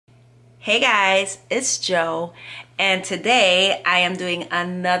Hey guys, it's Joe, and today I am doing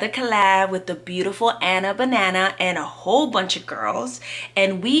another collab with the beautiful Anna Banana and a whole bunch of girls,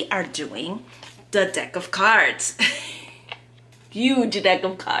 and we are doing the deck of cards. Huge deck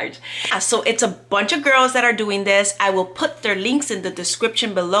of cards. So it's a bunch of girls that are doing this. I will put their links in the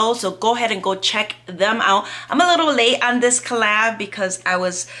description below, so go ahead and go check them out. I'm a little late on this collab because I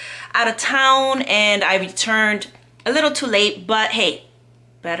was out of town and I returned a little too late, but hey,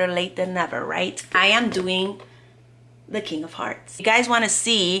 better late than never, right? I am doing the King of Hearts. You guys want to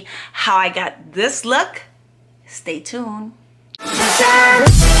see how I got this look? Stay tuned.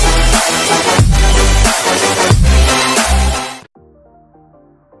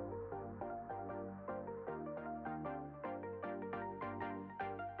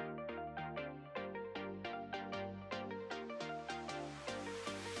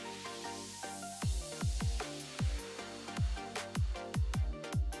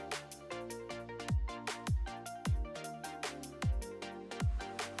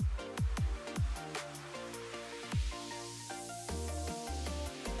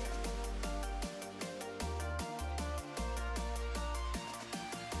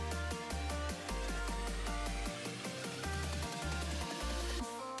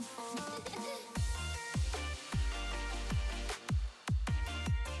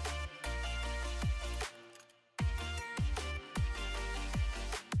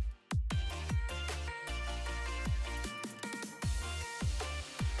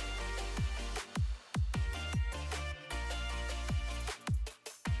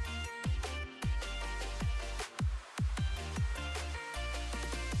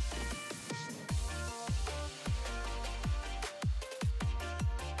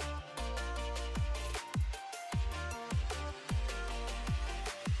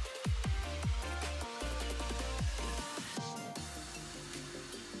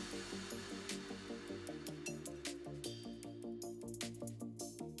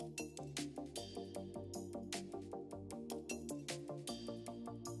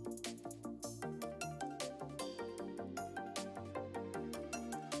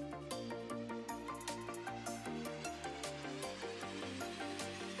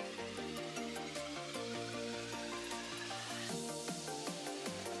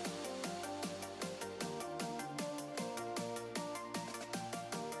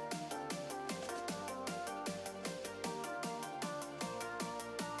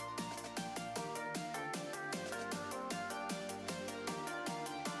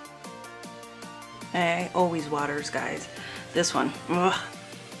 I always waters, guys. This one. Ugh.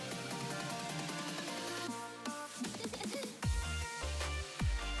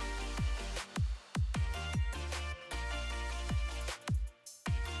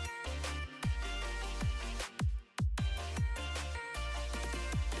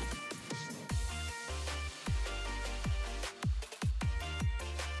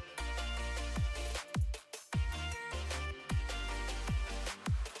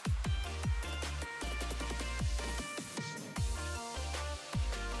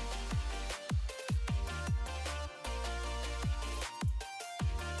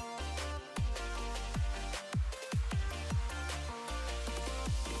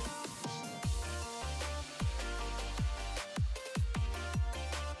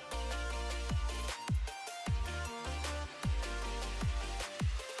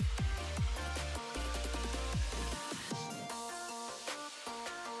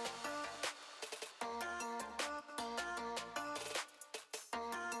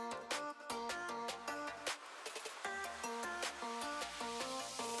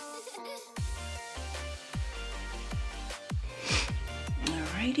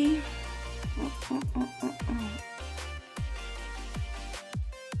 Alrighty.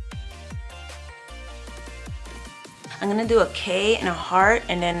 I'm gonna do a K and a heart,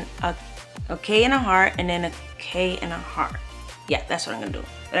 and then a K and a heart, and then a K and a heart. Yeah, that's what I'm gonna do.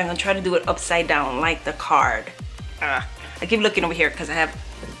 But I'm gonna try to do it upside down like the card. I keep looking over here because I have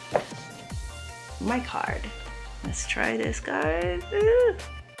my card. Let's try this, guys.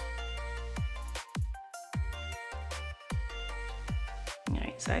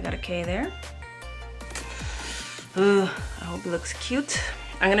 So I got a K there. Ooh, I hope it looks cute.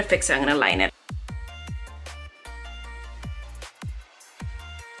 I'm gonna fix it, I'm gonna line it.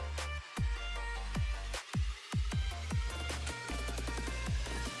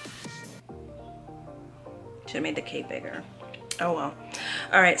 Should've made the K bigger. Oh well.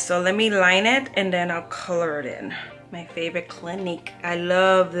 All right, so let me line it and then I'll color it in. My favorite Clinique. I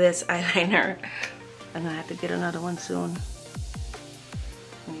love this eyeliner. I'm gonna have to get another one soon.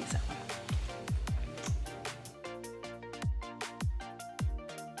 Use that one.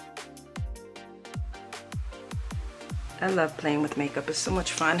 I love playing with makeup. It's so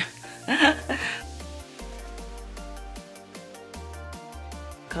much fun.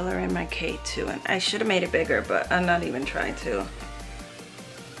 Color in my K too, and I should have made it bigger, but I'm not even trying to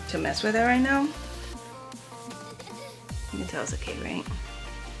mess with it right now. You can tell it's okay, right?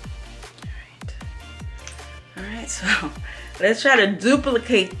 Alright, so let's try to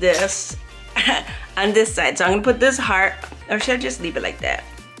duplicate this on this side. So I'm gonna put this heart, or should I just leave it like that?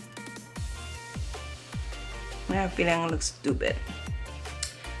 I have a feeling I'm gonna look stupid.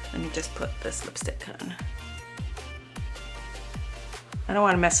 Let me just put this lipstick on. I don't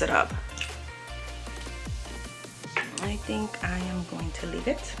want to mess it up. I think I am going to leave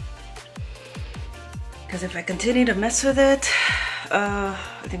it, because if I continue to mess with it, I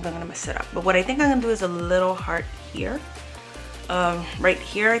think I'm gonna mess it up. But what I think I'm gonna do is a little heart here. Right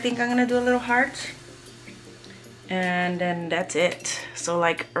here, I think I'm gonna do a little heart, and then that's it. So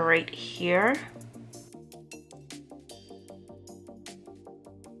like right here.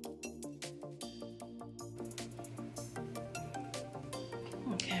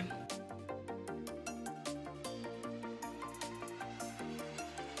 Okay.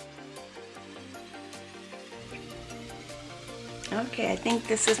 Okay, I think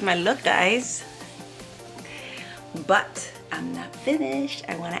this is my look, guys. But I'm not finished.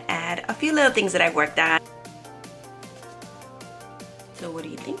 I want to add a few little things that I worked on. So what do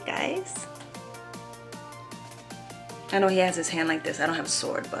you think, guys? I know he has his hand like this. I don't have a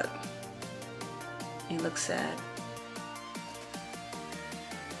sword, but he looks sad.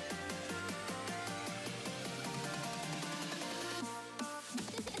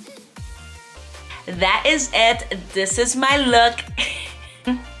 That is it. This is my look.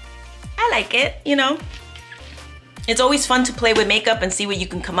 I like it, you know. It's always fun to play with makeup and see what you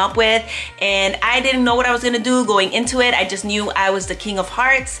can come up with. And I didn't know what I was gonna do going into it. I just knew I was the king of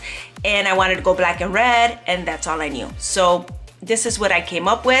hearts and I wanted to go black and red, and that's all I knew. So this is what I came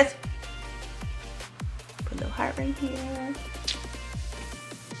up with. Put a little heart right here.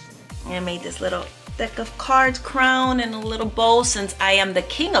 And I made this little deck of cards crown and a little bow, since I am the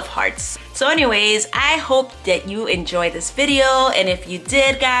king of hearts. So anyways, I hope that you enjoyed this video, and if you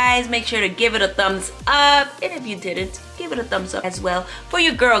did, guys, make sure to give it a thumbs up, and if you didn't, give it a thumbs up as well. For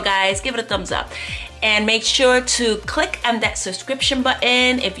your girl, guys, give it a thumbs up, and make sure to click on that subscription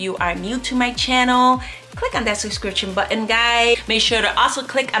button. If you are new to my channel, click on that subscription button, guys. Make sure to also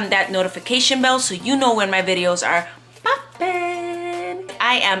click on that notification bell so you know when my videos are popping.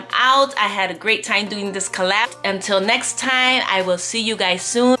 I am out. I had a great time doing this collab. Until next time, I will see you guys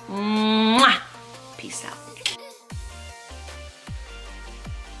soon. Mwah! Peace out.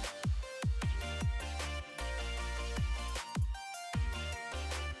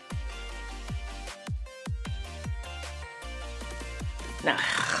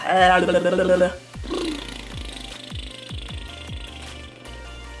 Nah.